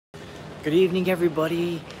Good evening,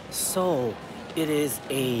 everybody. So, it is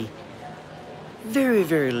a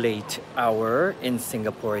very late hour in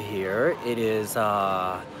Singapore here. It is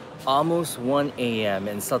almost 1 a.m.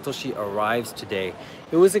 and Satoshi arrives today.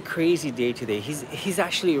 It was a crazy day today. He's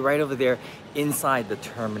actually right over there inside the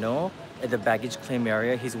terminal at the baggage claim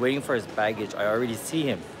area. He's waiting for his baggage. I already see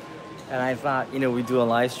him. And I thought, we do a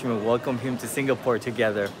live stream and welcome him to Singapore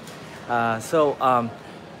together.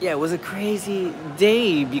 Yeah, it was a crazy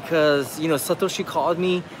day because, Satoshi called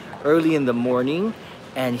me early in the morning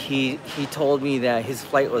and he told me that his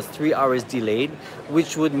flight was 3 hours delayed,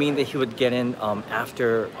 which would mean that he would get in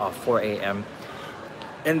after 4 a.m.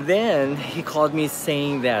 And then he called me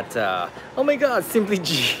saying that, oh my God, simply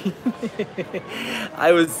Jean.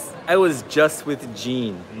 I was just with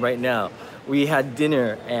Jean right now. We had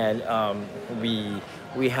dinner and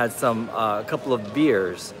we had some a couple of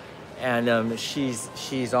beers. And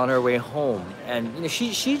she's on her way home, and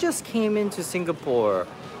she just came into Singapore.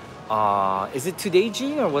 Is it today,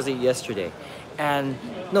 Jean, or was it yesterday? And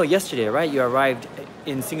no, yesterday, right? You arrived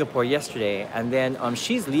in Singapore yesterday, and then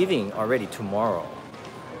she's leaving already tomorrow.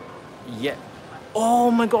 Yeah. Oh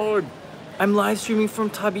my God, I'm live streaming from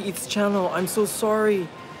TabiEats channel. I'm so sorry.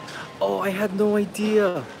 Oh, I had no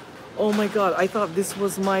idea. Oh my God, I thought this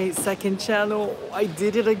was my second channel. I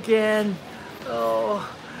did it again.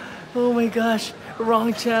 Oh my gosh,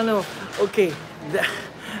 wrong channel. Okay,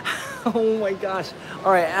 oh my gosh.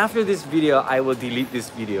 All right, after this video, I will delete this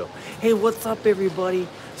video. Hey, what's up, everybody?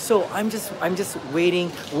 So I'm just waiting.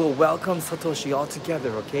 We'll welcome Satoshi all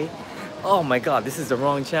together, okay? Oh my God, this is the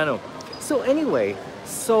wrong channel. So anyway,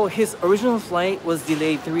 so his original flight was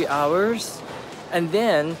delayed 3 hours, and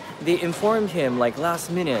then they informed him like last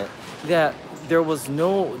minute that there was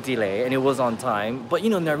no delay and it was on time. But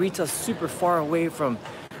Narita's super far away from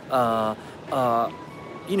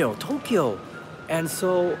Tokyo, and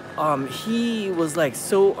so he was like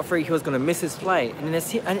so afraid he was gonna miss his flight. And then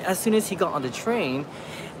as soon as he got on the train,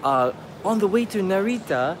 on the way to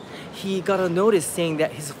Narita, he got a notice saying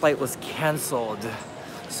that his flight was canceled.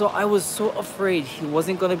 So I was so afraid he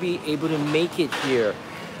wasn't gonna be able to make it here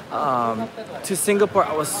to Singapore.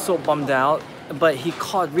 I was so bummed out. But he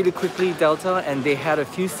called really quickly Delta, and they had a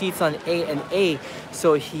few seats on A and A,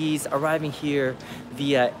 so he's arriving here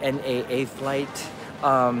via NAA flight.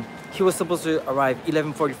 He was supposed to arrive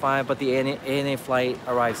 11:45, but the ANA flight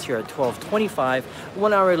arrives here at 12:25,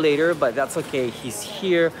 1 hour later, but that's okay. He's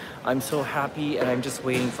here. I'm so happy, and I'm just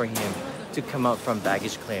waiting for him to come out from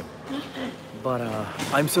baggage claim. But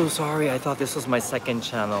I'm so sorry. I thought this was my second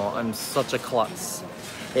channel. I'm such a klutz.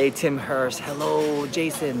 Hey, Tim Hurst. Hello,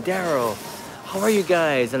 Jason, Daryl. How are you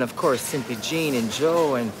guys? And of course, Simply Jean and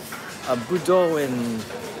Joe and Budo and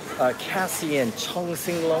Cassie and Chong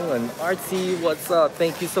Sing Long and Artsy. What's up?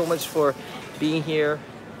 Thank you so much for being here.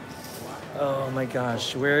 Oh my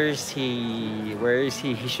gosh, where is he? Where is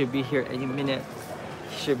he? He should be here any minute.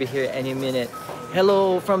 He should be here any minute.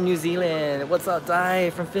 Hello from New Zealand. What's up,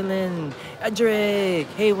 Dai from Finland? Edric.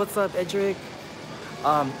 Hey, what's up, Edric?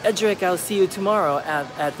 Edric, I'll see you tomorrow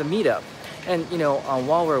at the meetup. And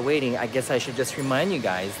while we're waiting, I guess I should just remind you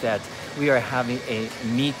guys that we are having a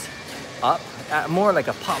meet up, more like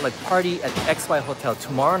a potluck party at the XY Hotel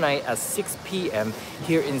tomorrow night at 6 p.m.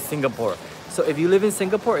 here in Singapore. So if you live in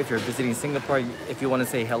Singapore, if you're visiting Singapore, if you want to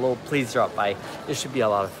say hello, please drop by. It should be a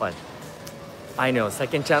lot of fun. I know,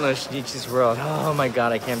 second channel is Shinichi's World. Oh my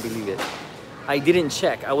God, I can't believe it. I didn't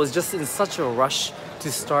check. I was just in such a rush to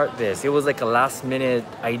start this. It was like a last minute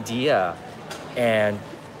idea. And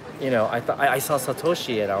I thought I saw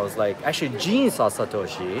Satoshi, and I was like, actually Jean saw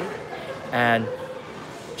Satoshi, and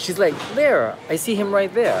she's like, there, I see him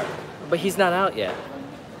right there, but he's not out yet.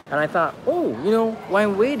 And I thought, oh, while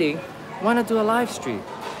I'm waiting, why not do a live stream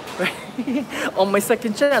on my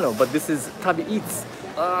second channel? But this is TabiEats.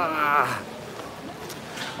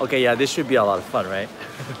 Okay, yeah, this should be a lot of fun, right?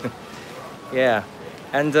 Yeah,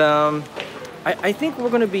 and I think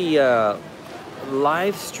we're gonna be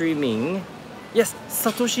live streaming. Yes,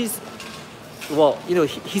 Satoshi's, well,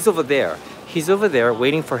 he's over there. He's over there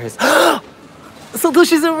waiting for his,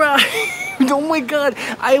 Satoshi's arrived! Oh my God,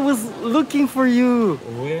 I was looking for you.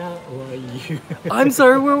 Where were you? I'm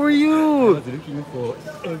sorry, where were you? I was looking for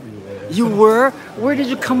everywhere. You were? Where did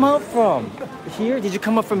you come out from? Here? Did you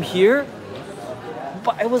come up from here?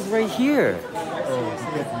 But I was right here. Oh,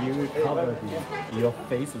 because you covered your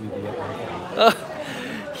face with your iPhone.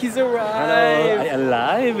 He's arrived. Hello, I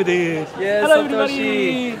alive, dude. Yes, hello,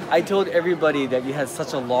 Satoshi. everybody. I told everybody that you had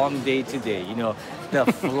such a long day today. The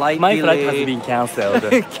flight My delay. flight has been cancelled.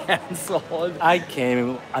 Cancelled. I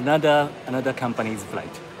came another company's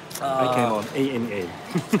flight. I came on ANA.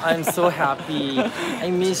 I'm so happy.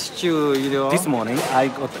 I missed you, you know. This morning, I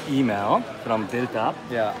got email from Delta.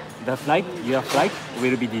 Yeah. Your flight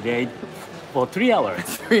will be delayed for 3 hours.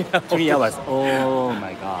 3 hours. 3 hours. Oh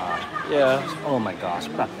my god. Yeah. Oh my gosh.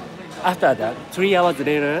 But after that, 3 hours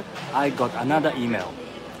later, I got another email.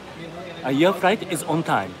 Your flight is on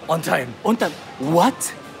time. On time. On time.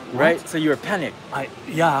 What? Right? So you were panicked.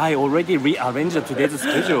 I already rearranged today's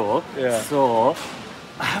schedule. Yeah. So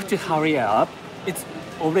I have to hurry up. It's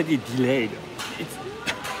already delayed.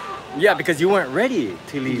 Yeah, because you weren't ready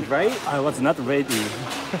to leave, right? I was not ready.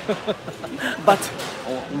 But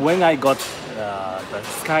when I got the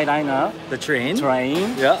Skyliner The train.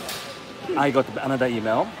 train, I got another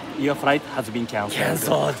email. Your flight has been canceled.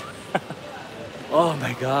 Canceled. Oh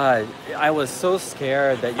my god. I was so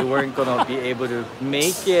scared that you weren't gonna be able to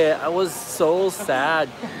make it. I was so sad.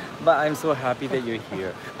 But I'm so happy that you're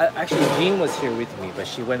here. Actually, Jean was here with me, but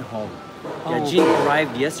she went home. Yeah, Oh. Jean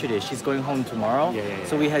arrived yesterday. She's going home tomorrow. Yeah.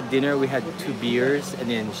 So we had dinner, we had 2 beers, and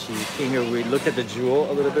then she came here. We looked at the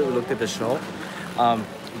jewel a little bit, we looked at the show.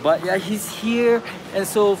 But yeah, he's here. And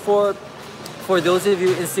so for those of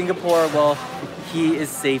you in Singapore, well, he is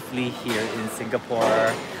safely here in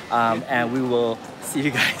Singapore. And we will see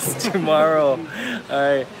you guys tomorrow. All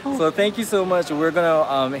right. So thank you so much. We're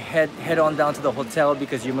gonna head on down to the hotel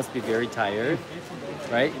because you must be very tired,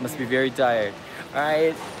 right? You must be very tired. All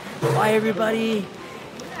right. Bye, everybody.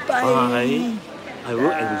 Bye. Bye. I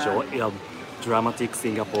will enjoy your dramatic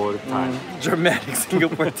Singapore time. Dramatic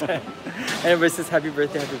Singapore time. And everybody says happy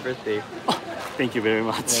birthday, happy birthday. Thank you very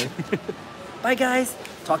much. Bye, guys.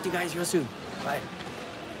 Talk to you guys real soon. Bye.